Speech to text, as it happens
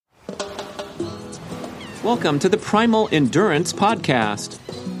Welcome to the Primal Endurance Podcast.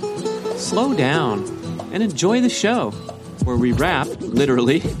 Slow down and enjoy the show, where we rap,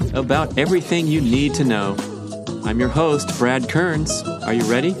 literally, about everything you need to know. I'm your host, Brad Kearns. Are you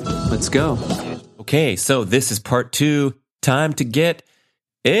ready? Let's go. Okay, so this is part 2. Time to get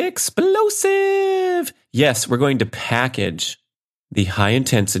explosive. Yes, we're going to package the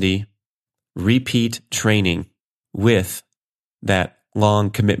high-intensity repeat training with that long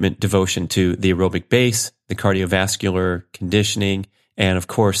commitment devotion to the aerobic base, the cardiovascular conditioning, and of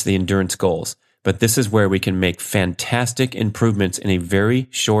course the endurance goals. But this is where we can make fantastic improvements in a very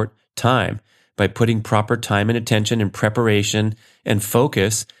short time by putting proper time and attention and preparation and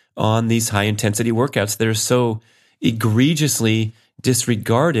focus on these high intensity workouts that are so egregiously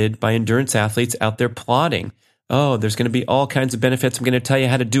disregarded by endurance athletes out there plodding. Oh, there's going to be all kinds of benefits. I'm going to tell you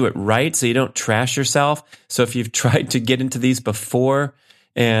how to do it right so you don't trash yourself. So if you've tried to get into these before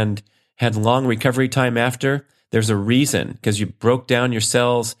and had long recovery time after, there's a reason, because you broke down your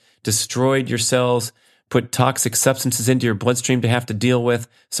cells, destroyed your cells, put toxic substances into your bloodstream to have to deal with.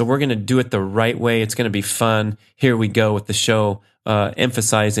 So we're going to do it the right way. It's going to be fun. Here we go with the show,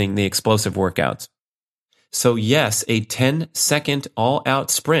 emphasizing the explosive workouts. So yes, a 10-second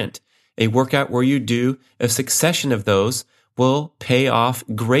all-out sprint, a workout where you do a succession of those, will pay off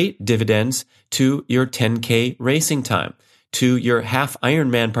great dividends to your 10K racing time, to your half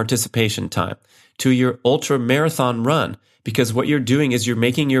Ironman participation time, to your ultra marathon run, because what you're doing is you're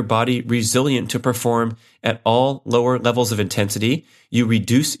making your body resilient to perform at all lower levels of intensity. You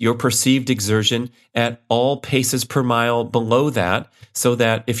reduce your perceived exertion at all paces per mile below that, so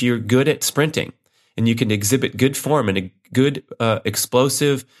that if you're good at sprinting and you can exhibit good form and a good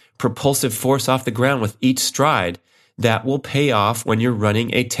explosive propulsive force off the ground with each stride, that will pay off when you're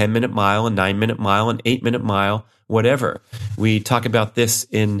running a 10-minute mile, a 9-minute mile, an 8-minute mile, whatever. We talk about this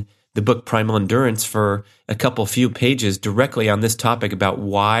in the book Primal Endurance for a few pages directly on this topic about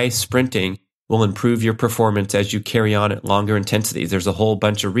why sprinting will improve your performance as you carry on at longer intensities. There's a whole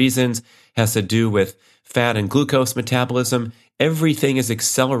bunch of reasons. It has to do with fat and glucose metabolism. Everything is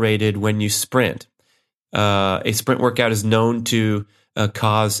accelerated when you sprint. A sprint workout is known to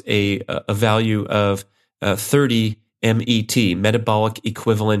cause a value of 30 MET, metabolic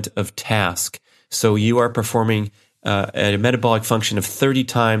equivalent of task. So you are performing at a metabolic function of 30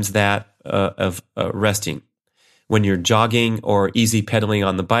 times that of resting. When you're jogging or easy pedaling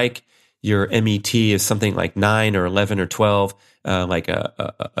on the bike, your MET is something like 9 or 11 or 12. Like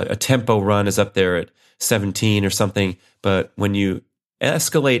a tempo run is up there at 17 or something. But when you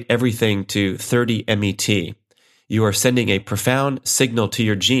escalate everything to 30 MET, you are sending a profound signal to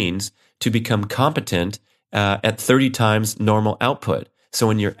your genes to become competent at 30 times normal output. So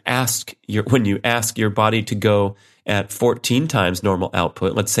when you ask your body to go at 14 times normal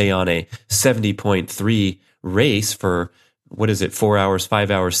output, let's say on a 70.3 race for, 4 hours,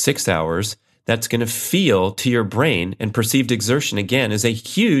 5 hours, 6 hours, that's going to feel to your brain, and perceived exertion, again, is a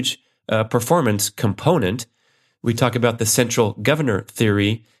huge performance component. We talk about the central governor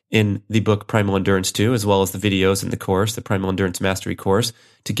theory in the book Primal Endurance 2, as well as the videos in the course, the Primal Endurance Mastery course,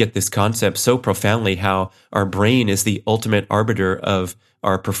 to get this concept so profoundly, how our brain is the ultimate arbiter of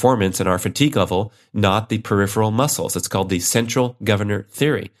our performance and our fatigue level, not the peripheral muscles. It's called the central governor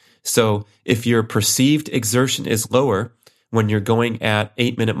theory. So if your perceived exertion is lower when you're going at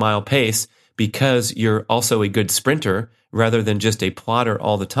 8-minute mile pace, because you're also a good sprinter rather than just a plotter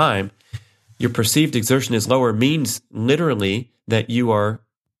all the time, your perceived exertion is lower means literally that you are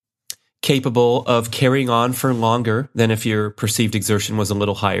capable of carrying on for longer than if your perceived exertion was a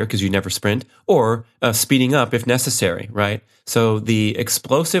little higher because you never sprint, or speeding up if necessary, right? So the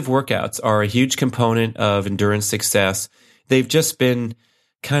explosive workouts are a huge component of endurance success. They've just been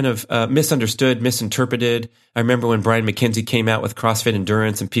kind of misunderstood, misinterpreted. I remember when Brian McKenzie came out with CrossFit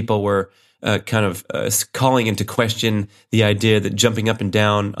Endurance and people were calling into question the idea that jumping up and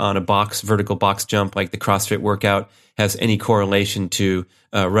down on a vertical box jump like the CrossFit workout has any correlation to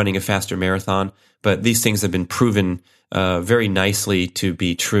running a faster marathon. But these things have been proven very nicely to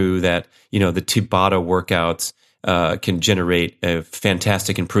be true, that, the Tabata workouts can generate a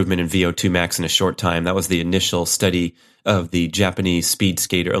fantastic improvement in VO2 max in a short time. That was the initial study of the Japanese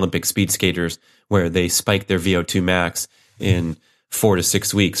Olympic speed skaters, where they spiked their VO2 max in 4 to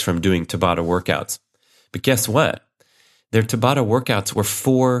 6 weeks from doing Tabata workouts. But guess what? Their Tabata workouts were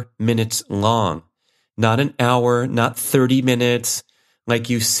 4 minutes long, not an hour, not 30 minutes, like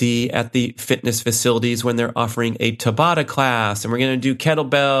you see at the fitness facilities when they're offering a Tabata class, and we're going to do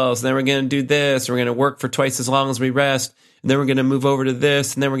kettlebells, and then we're going to do this, and we're going to work for twice as long as we rest, and then we're going to move over to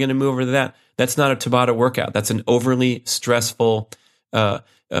this, and then we're going to move over to that. That's not a Tabata workout. That's an overly stressful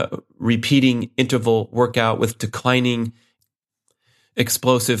repeating interval workout with declining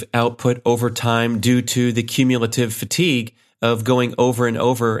explosive output over time due to the cumulative fatigue of going over and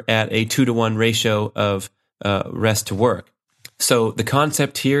over at a 2-to-1 ratio of rest to work. So the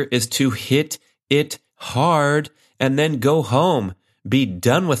concept here is to hit it hard and then go home. Be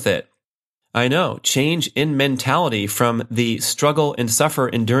done with it. I know, change in mentality from the struggle and suffer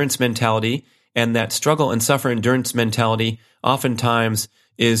endurance mentality, and that struggle and suffer endurance mentality oftentimes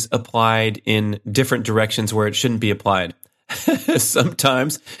is applied in different directions where it shouldn't be applied.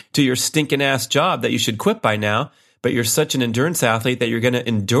 Sometimes to your stinking ass job that you should quit by now, but you're such an endurance athlete that you're going to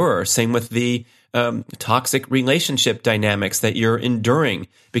endure. Same with the toxic relationship dynamics that you're enduring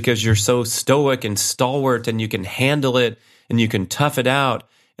because you're so stoic and stalwart and you can handle it and you can tough it out.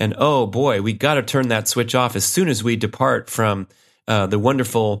 And oh boy, we got to turn that switch off as soon as we depart from the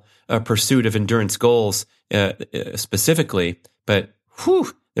wonderful pursuit of endurance goals specifically. But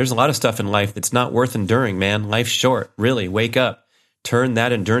whew, there's a lot of stuff in life that's not worth enduring, man. Life's short. Really, wake up. Turn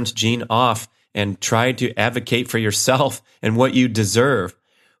that endurance gene off and try to advocate for yourself and what you deserve.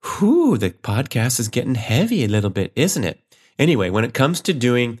 Whew, the podcast is getting heavy a little bit, isn't it? Anyway, when it comes to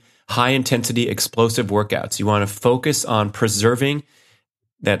doing high-intensity explosive workouts, you want to focus on preserving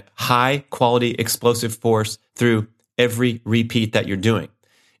that high-quality explosive force through every repeat that you're doing.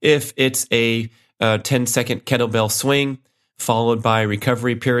 If it's a 10-second kettlebell swing followed by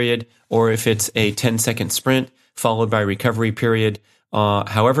recovery period, or if it's a 10-second sprint followed by recovery period,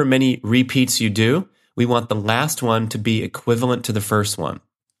 however many repeats you do, we want the last one to be equivalent to the first one.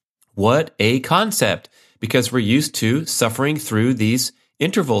 What a concept, because we're used to suffering through these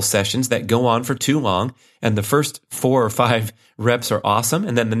interval sessions that go on for too long, and the first 4 or 5 reps are awesome,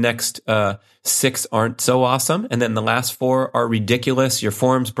 and then the next 6 aren't so awesome, and then the last 4 are ridiculous, your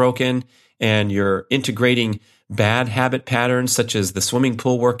form's broken, and you're integrating bad habit patterns such as the swimming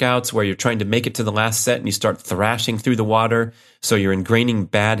pool workouts where you're trying to make it to the last set and you start thrashing through the water, so you're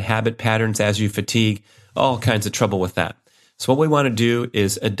ingraining bad habit patterns as you fatigue, all kinds of trouble with that. So what we want to do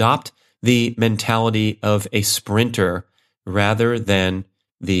is adopt the mentality of a sprinter rather than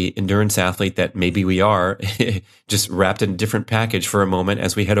the endurance athlete that maybe we are, just wrapped in a different package for a moment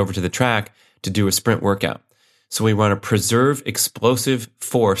as we head over to the track to do a sprint workout. So we want to preserve explosive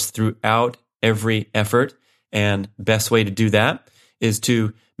force throughout every effort, and best way to do that is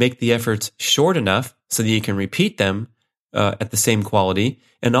to make the efforts short enough so that you can repeat them at the same quality,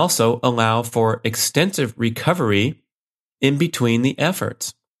 and also allow for extensive recovery in between the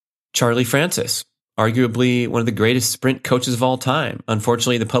efforts. Charlie Francis, arguably one of the greatest sprint coaches of all time.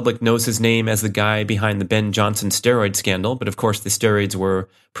 Unfortunately, the public knows his name as the guy behind the Ben Johnson steroid scandal, but of course the steroids were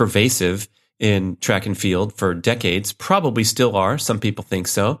pervasive in track and field for decades, probably still are, some people think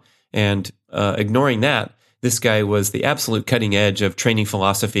so. And ignoring that, this guy was the absolute cutting edge of training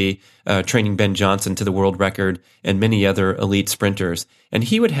philosophy, training Ben Johnson to the world record and many other elite sprinters. And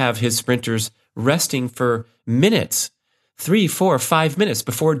he would have his sprinters resting for minutes, 3, 4, 5 minutes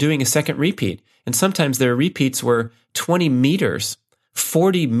before doing a second repeat. And sometimes their repeats were 20 meters,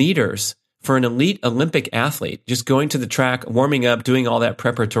 40 meters for an elite Olympic athlete, just going to the track, warming up, doing all that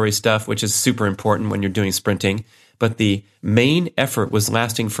preparatory stuff, which is super important when you're doing sprinting. But the main effort was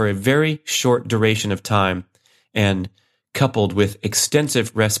lasting for a very short duration of time and coupled with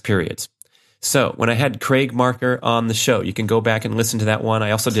extensive rest periods. So when I had Craig Marker on the show, you can go back and listen to that one.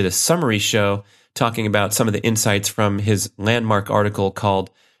 I also did a summary show talking about some of the insights from his landmark article called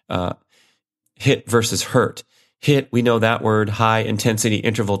HIIT versus HIRT. HIIT, we know that word, high intensity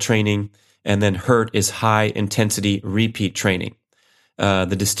interval training, and then HIRT is high intensity repeat training.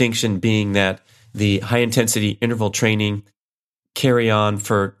 The distinction being that the high intensity interval training carry on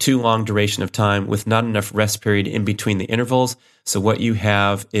for too long duration of time with not enough rest period in between the intervals. So what you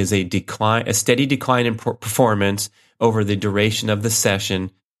have is a steady decline in performance over the duration of the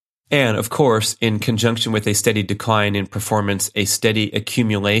session. And of course, in conjunction with a steady decline in performance, a steady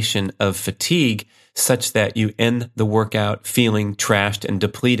accumulation of fatigue such that you end the workout feeling trashed and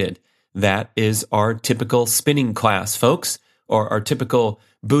depleted. That is our typical spinning class, folks, or our typical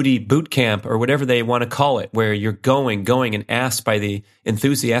booty boot camp, or whatever they want to call it, where you're going and asked by the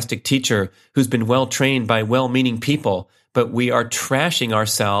enthusiastic teacher who's been well trained by well-meaning people, but we are trashing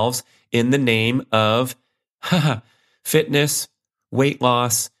ourselves in the name of fitness, weight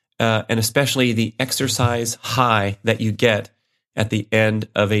loss, and especially the exercise high that you get at the end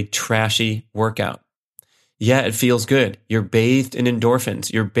of a trashy workout. Yeah, it feels good. You're bathed in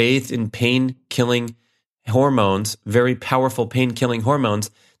endorphins. You're bathed in pain-killing hormones, very powerful pain-killing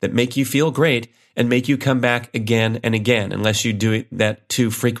hormones that make you feel great and make you come back again and again, unless you do that too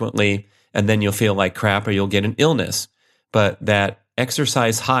frequently, and then you'll feel like crap or you'll get an illness. But that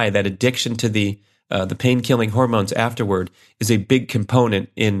exercise high, that addiction to the pain-killing hormones afterward, is a big component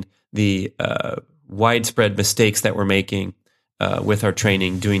in the widespread mistakes that we're making with our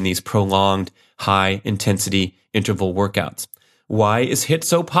training, doing these prolonged high-intensity interval workouts. Why is HIIT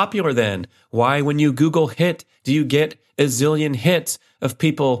so popular then? Why, when you Google HIIT, do you get a zillion hits of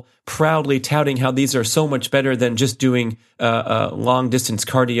people proudly touting how these are so much better than just doing long-distance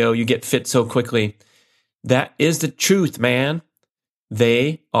cardio? You get fit so quickly. That is the truth, man.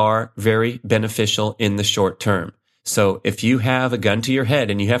 They are very beneficial in the short term. So if you have a gun to your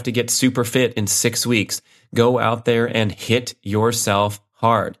head and you have to get super fit in 6 weeks, go out there and hit yourself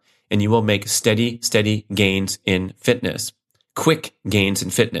hard, and you will make steady gains in fitness. Quick gains in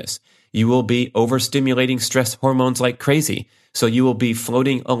fitness. You will be overstimulating stress hormones like crazy. So you will be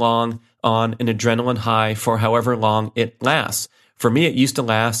floating along on an adrenaline high for however long it lasts. For me, it used to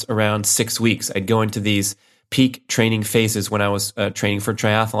last around 6 weeks. I'd go into these peak training phases when I was training for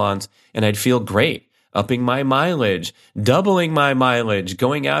triathlons, and I'd feel great, upping my mileage, doubling my mileage,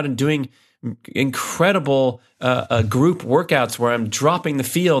 going out and doing incredible group workouts where I'm dropping the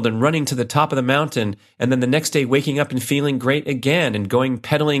field and running to the top of the mountain, and then the next day waking up and feeling great again and going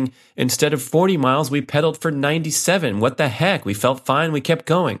pedaling. Instead of 40 miles, we pedaled for 97. What the heck? We felt fine. We kept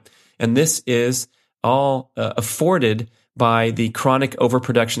going. And this is all afforded by the chronic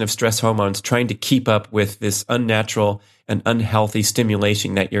overproduction of stress hormones, trying to keep up with this unnatural and unhealthy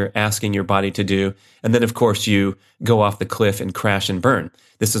stimulation that you're asking your body to do. And then, of course, you go off the cliff and crash and burn.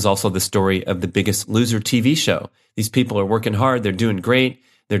 This is also the story of The Biggest Loser TV show. These people are working hard. They're doing great.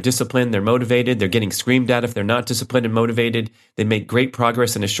 They're disciplined. They're motivated. They're getting screamed at if they're not disciplined and motivated. They make great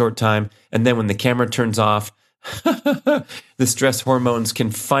progress in a short time. And then when the camera turns off, the stress hormones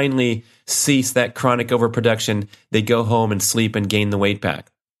can finally cease that chronic overproduction. They go home and sleep and gain the weight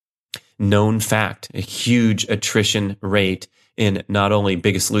back. Known fact, a huge attrition rate in not only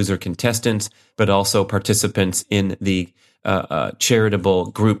Biggest Loser contestants, but also participants in the charitable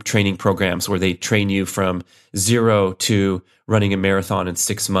group training programs where they train you from 0 to running a marathon in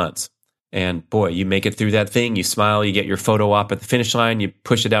 6 months. And boy, you make it through that thing, you smile, you get your photo op at the finish line, you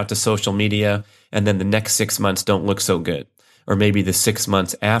push it out to social media, and then the next 6 months don't look so good. Or maybe the 6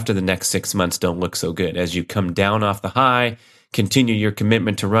 months after the next 6 months don't look so good. As you come down off the high, continue your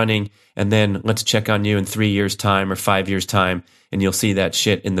commitment to running, and then let's check on you in 3 years' time or 5 years' time, and you'll see that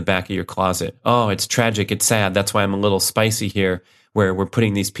shit in the back of your closet. Oh, it's tragic. It's sad. That's why I'm a little spicy here, where we're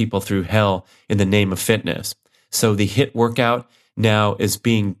putting these people through hell in the name of fitness. So the HIIT workout now is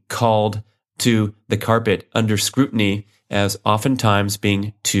being called to the carpet under scrutiny as oftentimes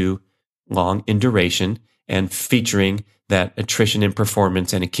being too long in duration and featuring that attrition in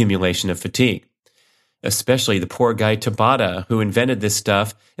performance and accumulation of fatigue. Especially the poor guy Tabata, who invented this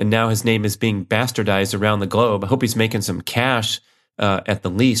stuff, and now his name is being bastardized around the globe. I hope he's making some cash at the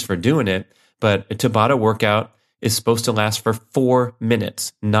least for doing it. But a Tabata workout is supposed to last for 4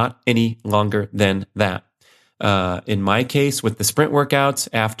 minutes, not any longer than that. In my case, with the sprint workouts,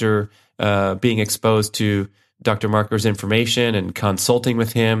 after being exposed to Dr. Marker's information and consulting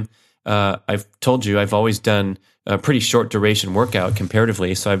with him, I've told you I've always done a pretty short duration workout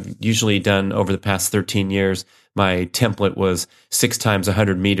comparatively. So I've usually done, over the past 13 years, my template was 6 times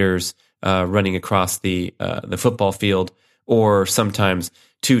 100 meters running across the football field, or sometimes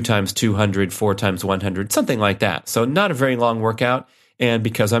 2 times 200, 4 times 100, something like that. So not a very long workout. And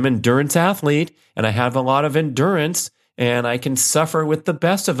because I'm an endurance athlete and I have a lot of endurance and I can suffer with the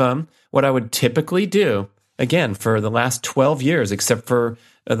best of them, what I would typically do, again, for the last 12 years, except for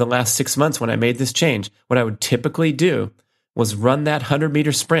the last 6 months when I made this change, what I would typically do was run that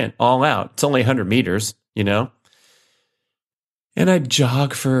 100-meter sprint all out. It's only 100 meters, you know? And I'd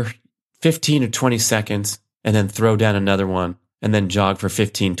jog for 15 or 20 seconds and then throw down another one, and then jog for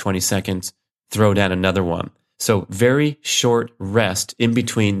 15, 20 seconds, throw down another one. So very short rest in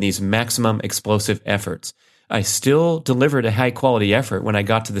between these maximum explosive efforts. I still delivered a high-quality effort when I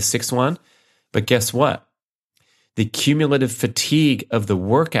got to the 6th one, but guess what? The cumulative fatigue of the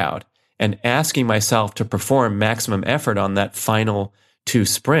workout and asking myself to perform maximum effort on that final 2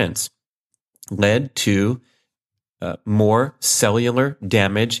 sprints led to more cellular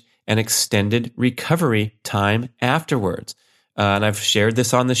damage and extended recovery time afterwards. And I've shared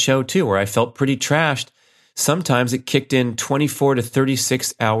this on the show too, where I felt pretty trashed. Sometimes it kicked in 24 to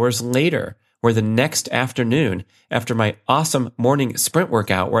 36 hours later, where the next afternoon, after my awesome morning sprint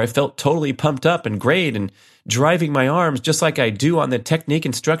workout, where I felt totally pumped up and great and driving my arms just like I do on the technique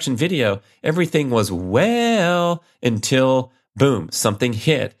instruction video, everything was well until, boom, something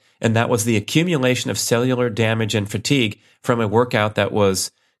hit. And that was the accumulation of cellular damage and fatigue from a workout that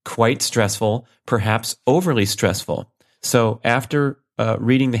was quite stressful, perhaps overly stressful. So after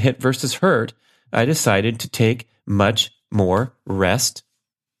reading the HIIT versus HIRT, I decided to take much more rest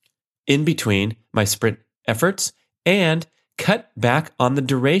in between my sprint efforts and cut back on the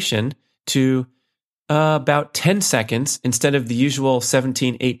duration to about 10 seconds instead of the usual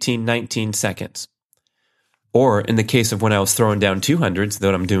 17, 18, 19 seconds. Or in the case of when I was throwing down 200s,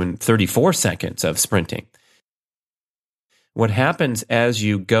 that I'm doing 34 seconds of sprinting. What happens as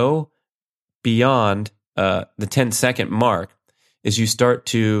you go beyond the 10-second mark is you start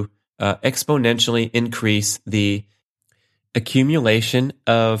to exponentially increase the accumulation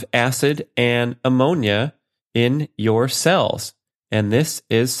of acid and ammonia in your cells. And this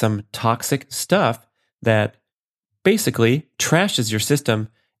is some toxic stuff that basically trashes your system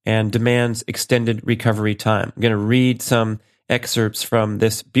and demands extended recovery time. I'm going to read some excerpts from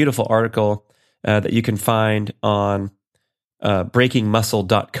this beautiful article that you can find on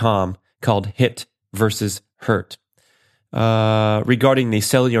breakingmuscle.com called HIIT versus HIRT regarding the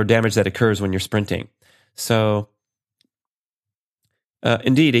cellular damage that occurs when you're sprinting. So,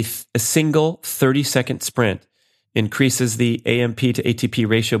 indeed, a single 30-second sprint increases the AMP to ATP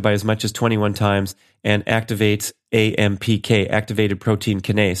ratio by as much as 21 times and activates AMPK, activated protein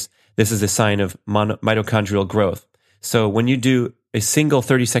kinase. This is a sign of mitochondrial growth. So when you do a single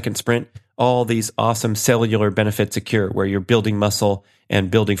 30-second sprint, all these awesome cellular benefits occur where you're building muscle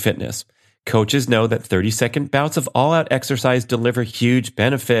and building fitness. Coaches know that 30-second bouts of all-out exercise deliver huge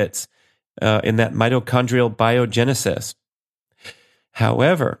benefits in that mitochondrial biogenesis.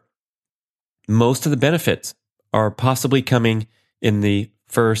 However, most of the benefits are possibly coming in the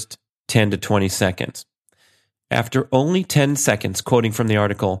first 10 to 20 seconds. After only 10 seconds, quoting from the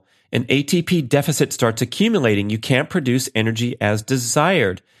article, an ATP deficit starts accumulating. You can't produce energy as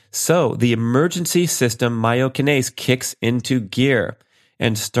desired. So the emergency system myokinase kicks into gear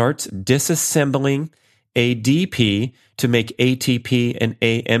and starts disassembling ADP to make ATP and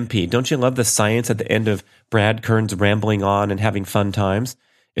AMP. Don't you love the science at the end of Brad Kearns rambling on and having fun times?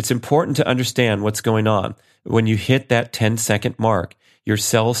 It's important to understand what's going on. When you hit that 10-second mark, your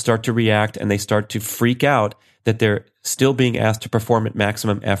cells start to react and they start to freak out that they're still being asked to perform at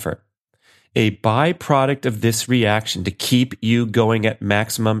maximum effort. A byproduct of this reaction to keep you going at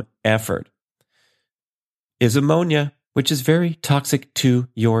maximum effort is ammonia, which is very toxic to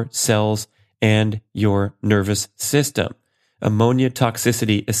your cells and your nervous system. Ammonia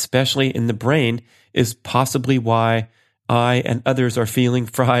toxicity, especially in the brain, is possibly why I and others are feeling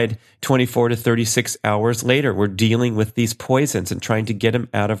fried 24 to 36 hours later. We're dealing with these poisons and trying to get them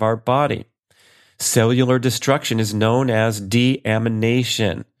out of our body. Cellular destruction is known as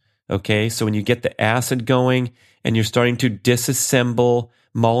deamination. Okay, so when you get the acid going and you're starting to disassemble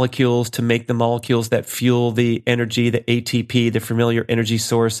molecules to make the molecules that fuel the energy, the ATP, the familiar energy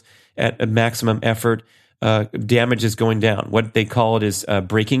source at a maximum effort, damage is going down. What they call it is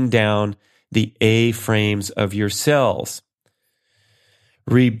breaking down the A-frames of your cells.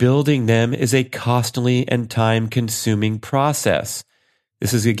 Rebuilding them is a costly and time-consuming process.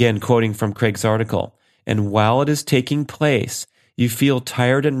 This is again quoting from Craig's article. And while it is taking place, you feel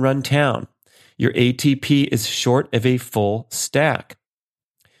tired and run down. Your ATP is short of a full stack.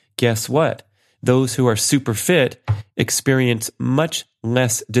 Guess what? Those who are super fit experience much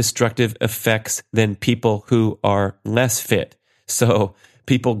less destructive effects than people who are less fit. So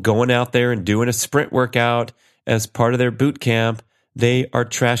people going out there and doing a sprint workout as part of their boot camp, they are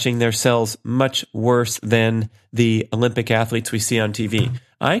trashing their cells much worse than the Olympic athletes we see on TV.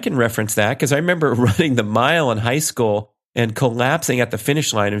 I can reference that because I remember running the mile in high school and collapsing at the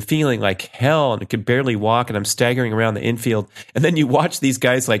finish line and feeling like hell and could barely walk and I'm staggering around the infield. And then you watch these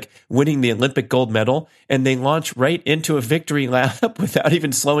guys like winning the Olympic gold medal and they launch right into a victory lap without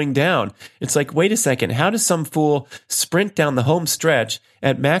even slowing down. It's like, wait a second, how does some fool sprint down the home stretch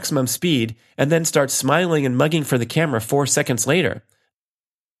at maximum speed and then start smiling and mugging for the camera 4 seconds later?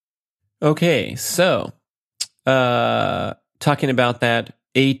 Okay, so talking about that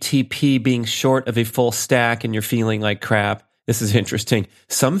ATP being short of a full stack and you're feeling like crap. This is interesting.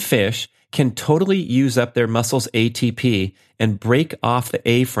 Some fish can totally use up their muscles' ATP and break off the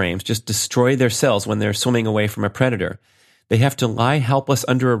A-frames, just destroy their cells when they're swimming away from a predator. They have to lie helpless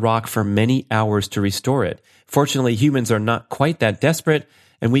under a rock for many hours to restore it. Fortunately, humans are not quite that desperate,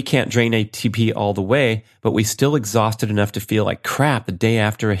 and we can't drain ATP all the way, but we still exhausted enough to feel like crap the day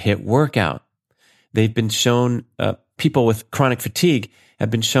after a HIIT workout. They've been shown, people with chronic fatigue have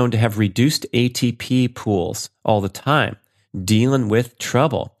been shown to have reduced ATP pools all the time, dealing with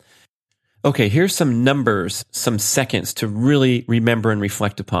trouble. Okay, here's some numbers, some seconds to really remember and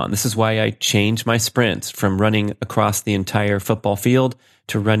reflect upon. This is why I changed my sprints from running across the entire football field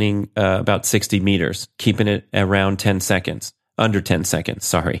to running about 60 meters, keeping it around 10 seconds, under 10 seconds.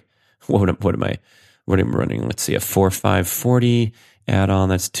 Sorry. What am I running? Let's see, a 4.5 40 add on.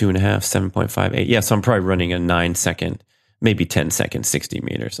 That's 2.5, 7.58. Yeah. So I'm probably running a 9-second, maybe 10-second, 60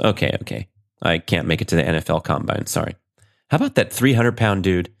 meters. Okay. I can't make it to the NFL combine. Sorry. How about that 300-pound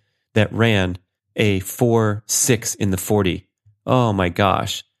dude that ran a 4.6 in the 40? Oh my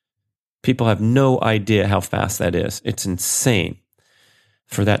gosh. People have no idea how fast that is. It's insane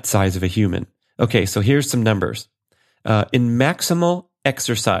for that size of a human. Okay, so here's some numbers. In maximal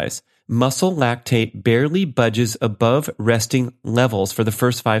exercise, muscle lactate barely budges above resting levels for the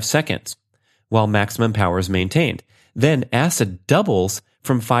first 5 seconds, while maximum power is maintained. Then acid doubles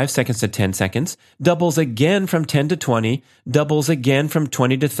from 5 seconds to 10 seconds, doubles again from 10 to 20, doubles again from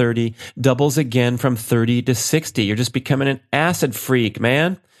 20 to 30, doubles again from 30 to 60. You're just becoming an acid freak,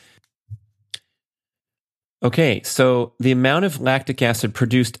 man. Okay, so the amount of lactic acid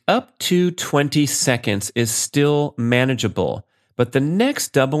produced up to 20 seconds is still manageable, but the next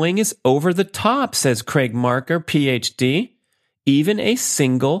doubling is over the top, says Craig Marker, PhD. Even a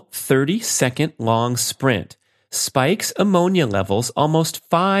single 30-second long sprint spikes ammonia levels almost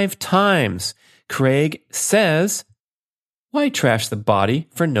 5 times. Craig says, why trash the body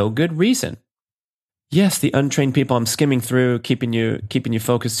for no good reason? Yes, the untrained people, I'm skimming through, keeping you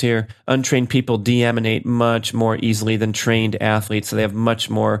focused here. Untrained people deaminate much more easily than trained athletes, so they have much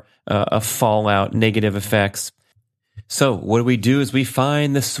more fallout, negative effects. So what we do is we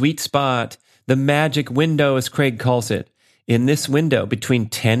find the sweet spot, the magic window, as Craig calls it. In this window, between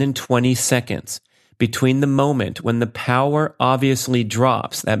 10 and 20 seconds, between the moment when the power obviously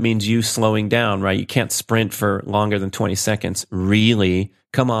drops, that means you slowing down, right? You can't sprint for longer than 20 seconds. Really?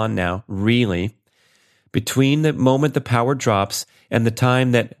 Come on now. Really? Between the moment the power drops and the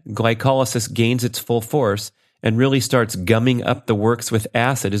time that glycolysis gains its full force and really starts gumming up the works with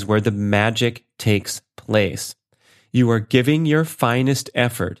acid is where the magic takes place. You are giving your finest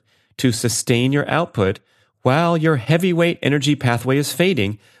effort to sustain your output while your heavyweight energy pathway is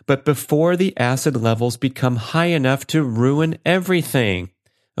fading, but before the acid levels become high enough to ruin everything.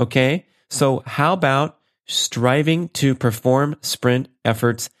 Okay? So how about striving to perform sprint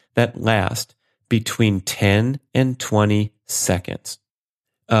efforts that last between 10 and 20 seconds?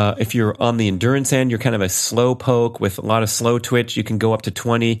 If you're on the endurance end, you're kind of a slow poke with a lot of slow twitch, you can go up to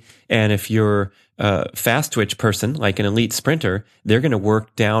 20. And if you're a fast twitch person, like an elite sprinter, they're going to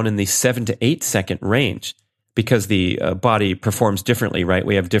work down in the 7 to 8 second range because the body performs differently, right?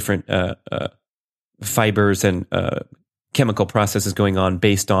 We have different fibers and chemical processes going on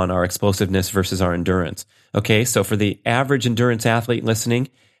based on our explosiveness versus our endurance. Okay, so for the average endurance athlete listening,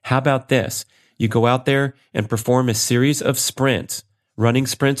 how about this? You go out there and perform a series of sprints. Running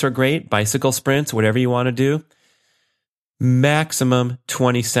sprints are great, bicycle sprints, whatever you want to do. Maximum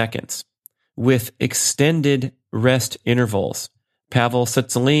 20 seconds with extended rest intervals. Pavel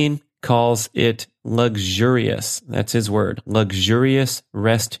Tsatsouline calls it luxurious. That's his word. Luxurious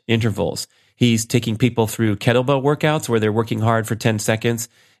rest intervals. He's taking people through kettlebell workouts where they're working hard for 10 seconds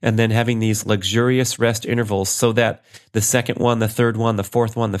and then having these luxurious rest intervals so that the second one, the third one, the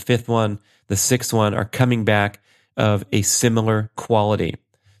fourth one, the fifth one, the sixth one are coming back of a similar quality.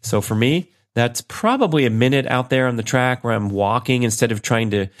 So for me, that's probably a minute out there on the track where I'm walking instead of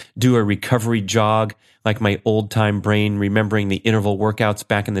trying to do a recovery jog like my old-time brain, remembering the interval workouts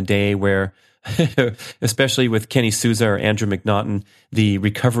back in the day where, especially with Kenny Souza or Andrew McNaughton, the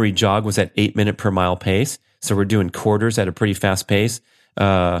recovery jog was at 8 minute per mile pace. So we're doing quarters at a pretty fast pace,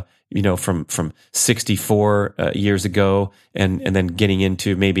 from 64 years ago and then getting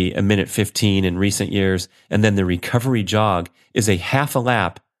into maybe a minute 15 in recent years. And then the recovery jog is a half a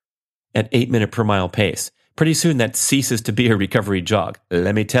lap at 8 minute per mile pace. Pretty soon that ceases to be a recovery jog,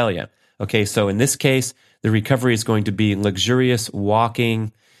 let me tell you. Okay, so in this case, the recovery is going to be luxurious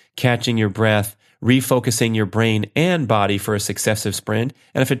walking, catching your breath, refocusing your brain and body for a successive sprint.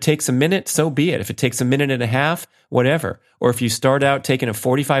 And if it takes a minute, so be it. If it takes a minute and a half, whatever. Or if you start out taking a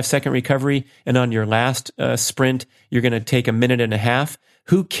 45-second recovery and on your last sprint, you're going to take a minute and a half,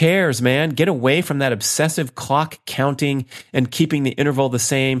 who cares, man? Get away from that obsessive clock counting and keeping the interval the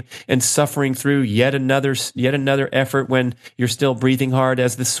same and suffering through yet another effort when you're still breathing hard,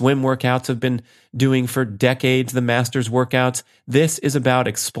 as the swim workouts have been doing for decades, the masters workouts. This is about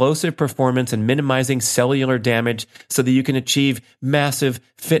explosive performance and minimizing cellular damage so that you can achieve massive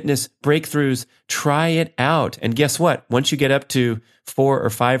fitness breakthroughs. Try it out. And guess what? Once you get up to 4 or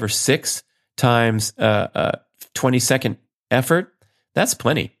 5 or 6 times 20-second effort, that's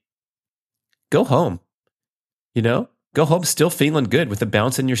plenty. Go home. Go home still feeling good with a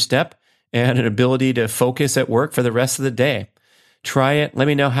bounce in your step and an ability to focus at work for the rest of the day. Try it. Let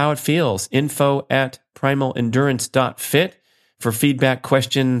me know how it feels. info@primalendurance.fit for feedback,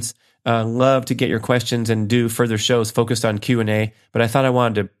 questions. Love to get your questions and do further shows focused on Q&A. But I thought I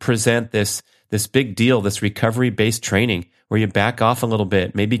wanted to present this big deal, this recovery-based training where you back off a little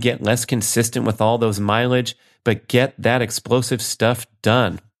bit, maybe get less consistent with all those mileage, but get that explosive stuff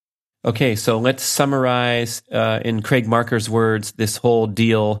done. Okay, so let's summarize in Craig Marker's words this whole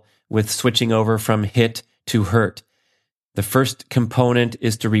deal with switching over from HIIT to HIRT. The first component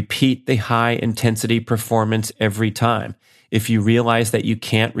is to repeat the high-intensity performance every time. If you realize that you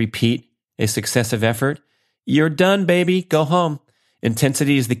can't repeat a successive effort, you're done, baby. Go home.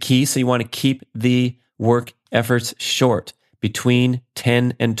 Intensity is the key, so you want to keep the work efforts short, between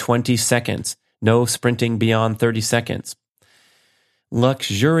 10 and 20 seconds. No sprinting beyond 30 seconds.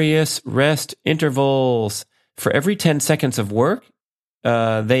 Luxurious rest intervals. For every 10 seconds of work,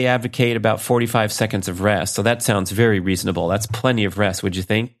 they advocate about 45 seconds of rest. So that sounds very reasonable. That's plenty of rest, would you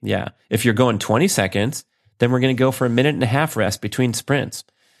think? Yeah. If you're going 20 seconds, then we're going to go for a minute and a half rest between sprints.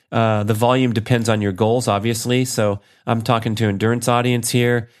 The volume depends on your goals, obviously. So I'm talking to endurance audience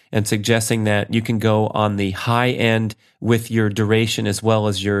here and suggesting that you can go on the high end with your duration as well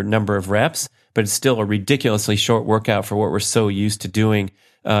as your number of reps, but it's still a ridiculously short workout for what we're so used to doing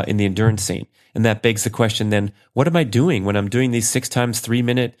in the endurance scene. And that begs the question then, what am I doing when I'm doing these 6 times 3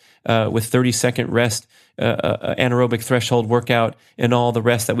 minute with 30-second rest, anaerobic threshold workout, and all the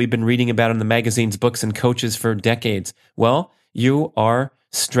rest that we've been reading about in the magazines, books, and coaches for decades? Well, you are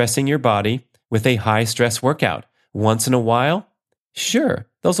stressing your body with a high-stress workout. Once in a while, sure,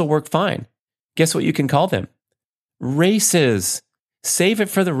 those will work fine. Guess what you can call them? Races. Save it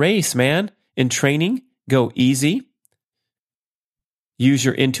for the race, man. In training, go easy. Use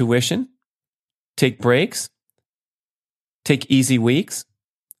your intuition. Take breaks. Take easy weeks.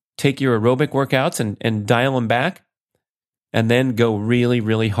 Take your aerobic workouts and dial them back. And then go really,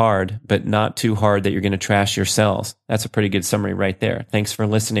 really hard, but not too hard that you're going to trash your cells. That's a pretty good summary right there. Thanks for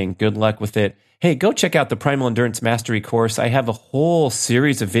listening. Good luck with it. Hey, go check out the Primal Endurance Mastery course. I have a whole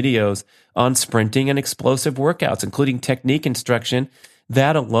series of videos on sprinting and explosive workouts, including technique instruction.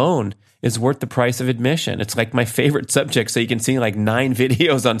 That alone is worth the price of admission. It's like my favorite subject. So you can see like 9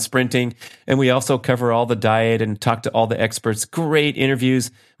 videos on sprinting. And we also cover all the diet and talk to all the experts. Great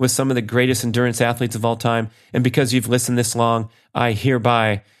interviews with some of the greatest endurance athletes of all time. And because you've listened this long, I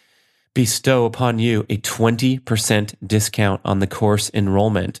hereby bestow upon you a 20% discount on the course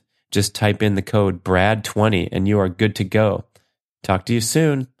enrollment. Just type in the code BRAD20 and you are good to go. Talk to you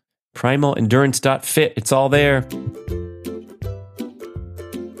soon. Primalendurance.fit. It's all there.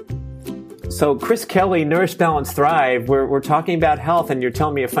 So Chris Kelly, Nourish, Balance, Thrive, we're talking about health, and you're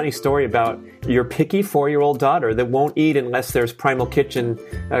telling me a funny story about your picky 4-year-old daughter that won't eat unless there's Primal Kitchen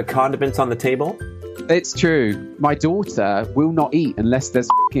condiments on the table. It's true. My daughter will not eat unless there's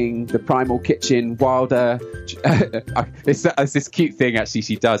the Primal Kitchen Wilder. It's this cute thing actually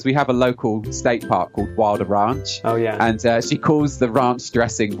she does. We have a local state park called Wilder Ranch. Oh yeah. And she calls the ranch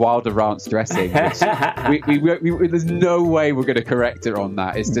dressing Wilder Ranch dressing. Which we there's no way we're going to correct her on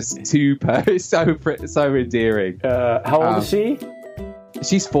that. It's just super. It's so endearing. How old is she?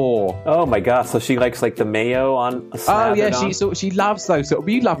 She's 4. Oh my gosh! So she likes like the mayo on. Oh yeah, she loves those.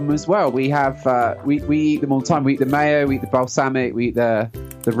 We love them as well. We have we eat them all the time. We eat the mayo, we eat the balsamic, we eat the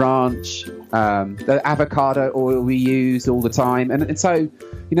ranch, the avocado oil we use all the time, and so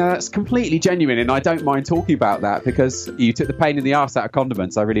that's completely genuine. And I don't mind talking about that because you took the pain in the arse out of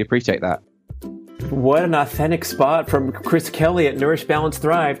condiments. I really appreciate that. What an authentic spot from Chris Kelly at Nourish, Balance,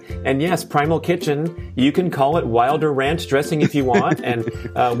 Thrive. And yes, Primal Kitchen, you can call it Wilder Ranch dressing if you want. And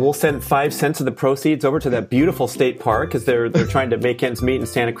we'll send 5 cents of the proceeds over to that beautiful state park because they're trying to make ends meet in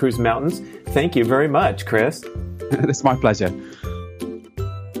Santa Cruz Mountains. Thank you very much, Chris. It's my pleasure.